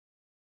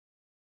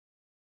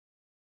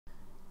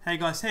Hey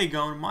guys, how you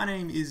going? My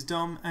name is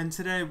Dom, and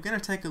today we're going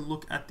to take a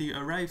look at the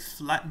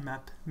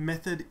Array.flatMap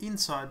method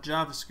inside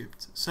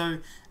JavaScript. So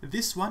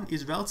this one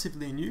is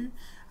relatively new,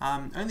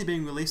 only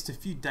being released a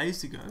few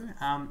days ago,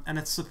 and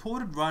it's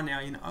supported right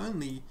now in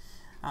only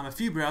a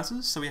few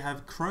browsers. So we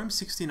have Chrome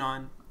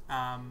 69,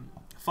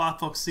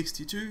 Firefox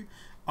 62,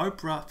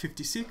 Opera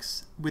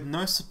 56, with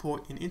no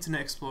support in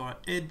Internet Explorer,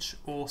 Edge,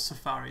 or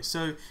Safari.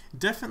 So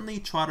definitely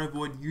try to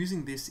avoid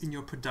using this in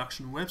your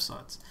production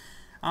websites.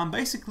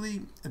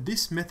 Basically,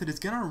 this method is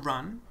going to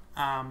run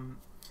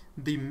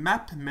the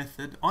map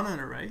method on an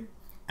array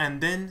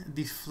and then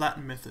the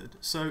flat method.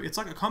 So it's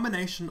like a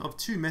combination of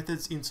two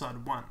methods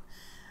inside one.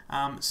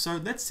 So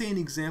let's see an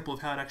example of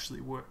how it actually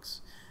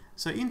works.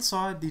 So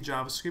inside the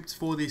JavaScript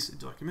for this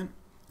document,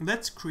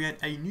 let's create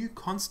a new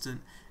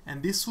constant,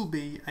 and this will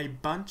be a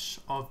bunch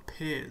of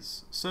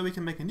pairs. So we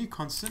can make a new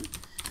constant,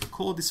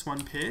 call this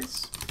one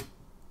pairs,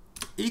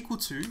 equal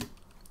to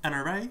an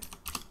array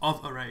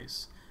of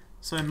arrays.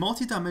 So a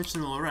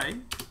multi-dimensional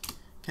array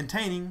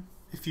containing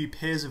a few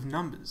pairs of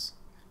numbers.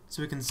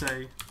 So we can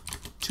say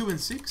 2 and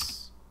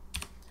 6,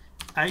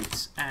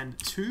 8 and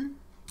 2,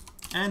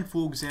 and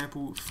for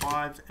example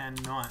 5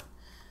 and 9.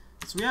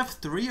 So we have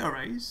 3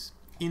 arrays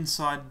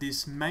inside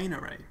this main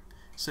array.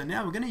 So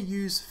now we're going to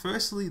use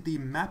firstly the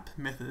map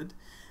method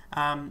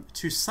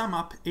to sum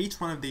up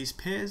each one of these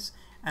pairs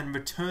and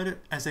return it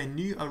as a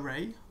new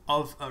array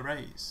of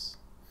arrays.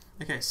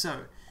 Okay,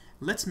 so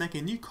let's make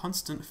a new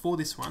constant for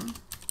this one.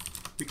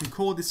 We can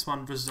call this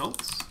one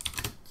results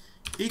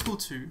equal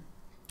to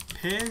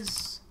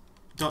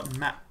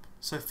pairs.map.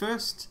 So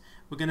first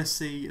we're going to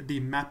see the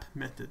map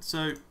method.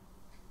 So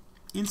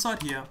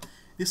inside here,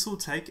 this will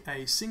take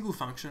a single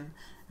function,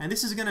 and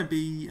this is going to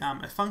be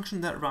a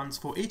function that runs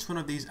for each one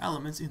of these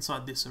elements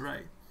inside this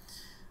array.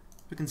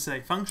 We can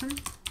say function.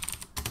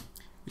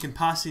 We can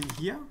pass in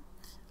here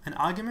an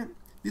argument.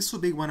 This will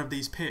be one of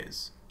these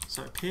pairs.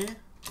 So pair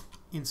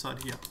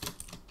inside here.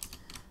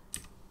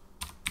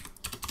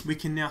 We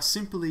can now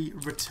simply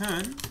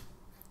return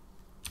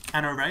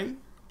an array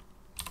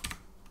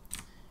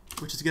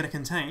which is going to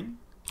contain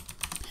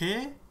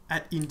pair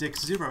at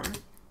index 0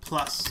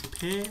 plus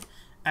pair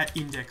at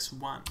index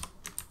 1.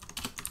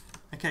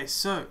 Okay,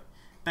 so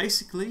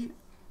basically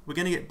we're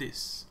going to get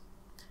this.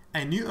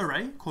 A new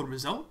array called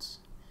results.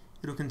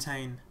 It'll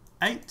contain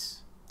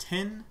 8,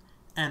 10,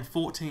 and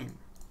 14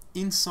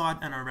 inside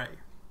an array.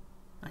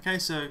 Okay,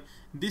 so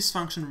this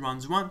function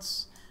runs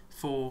once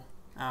for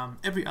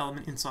every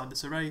element inside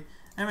this array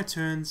and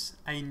returns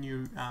a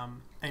new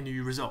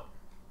result.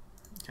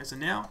 Okay, so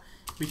now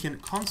we can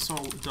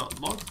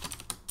console.log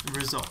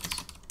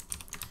results.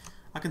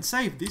 I can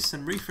save this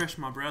and refresh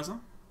my browser,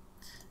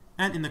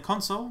 and in the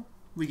console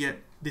we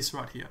get this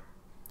right here,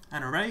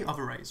 an array of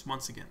arrays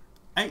once again,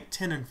 8,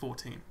 10, and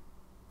 14.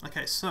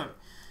 Okay, so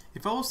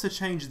if I was to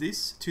change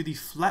this to the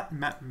flat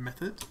map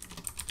method,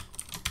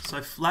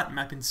 so flat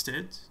map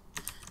instead,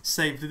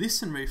 save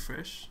this and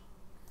refresh,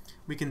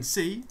 we can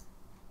see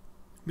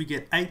we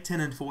get 8, 10,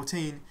 and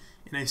 14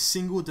 in a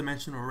single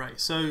dimensional array.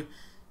 So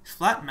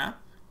flat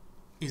map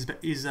is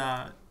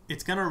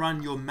it's going to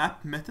run your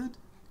map method,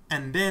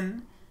 and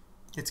then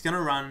it's going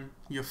to run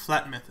your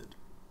flat method.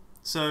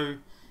 So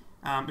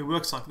it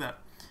works like that.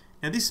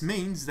 Now this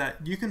means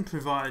that you can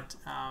provide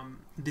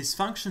this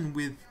function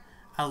with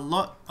a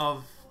lot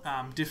of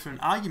different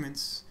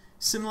arguments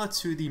similar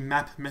to the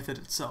map method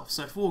itself.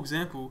 So for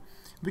example,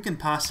 we can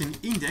pass in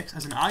index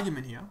as an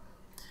argument here.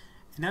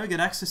 And now we get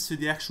access to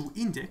the actual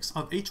index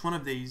of each one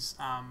of these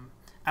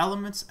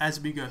elements as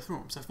we go through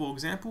them. So for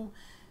example,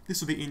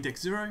 this will be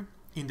index 0,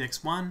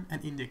 index 1,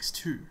 and index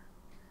 2.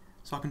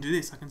 So I can do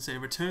this. I can say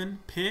return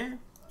pair,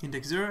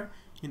 index 0,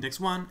 index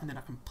 1, and then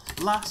I can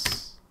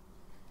plus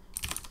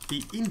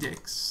the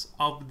index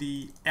of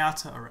the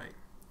outer array.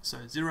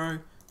 So 0,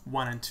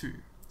 1, and 2.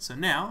 So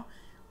now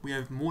we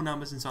have more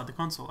numbers inside the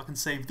console. I can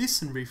save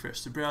this and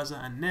refresh the browser,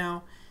 and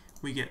now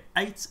we get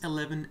 8,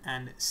 11,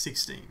 and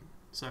 16.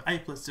 So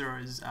 8 plus 0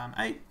 is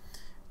 8,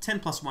 10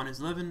 plus 1 is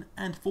 11,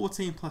 and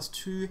 14 plus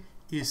 2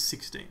 is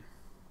 16.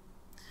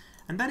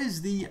 And that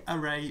is the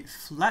array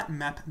flat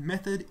map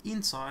method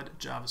inside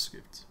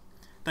JavaScript.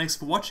 Thanks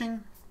for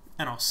watching,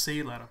 and I'll see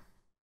you later.